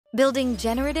Building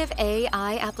generative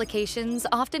AI applications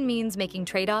often means making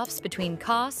trade-offs between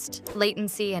cost,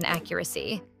 latency, and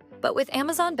accuracy. But with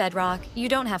Amazon Bedrock, you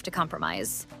don't have to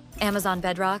compromise. Amazon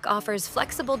Bedrock offers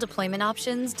flexible deployment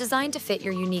options designed to fit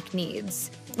your unique needs.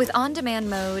 With on-demand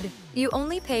mode, you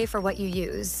only pay for what you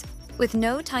use, with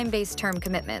no time-based term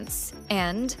commitments.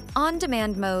 And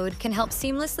on-demand mode can help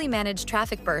seamlessly manage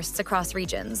traffic bursts across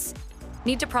regions.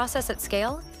 Need to process at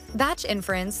scale? Batch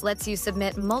inference lets you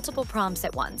submit multiple prompts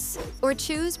at once, or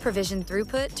choose provision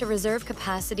throughput to reserve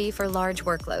capacity for large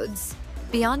workloads.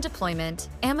 Beyond deployment,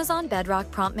 Amazon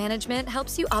Bedrock Prompt Management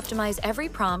helps you optimize every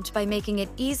prompt by making it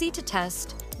easy to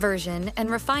test, version, and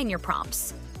refine your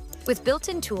prompts, with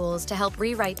built-in tools to help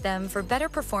rewrite them for better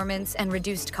performance and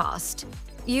reduced cost.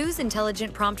 Use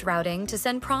intelligent prompt routing to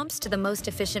send prompts to the most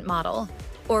efficient model,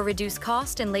 or reduce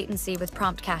cost and latency with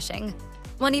prompt caching.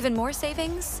 Want even more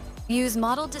savings? Use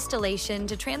model distillation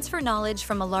to transfer knowledge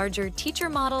from a larger teacher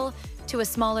model to a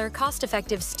smaller,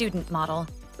 cost-effective student model,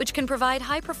 which can provide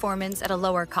high performance at a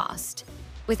lower cost.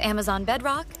 With Amazon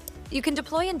Bedrock, you can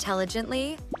deploy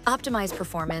intelligently, optimize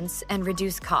performance, and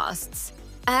reduce costs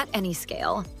at any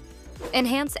scale.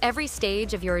 Enhance every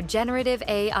stage of your generative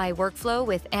AI workflow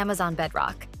with Amazon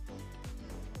Bedrock.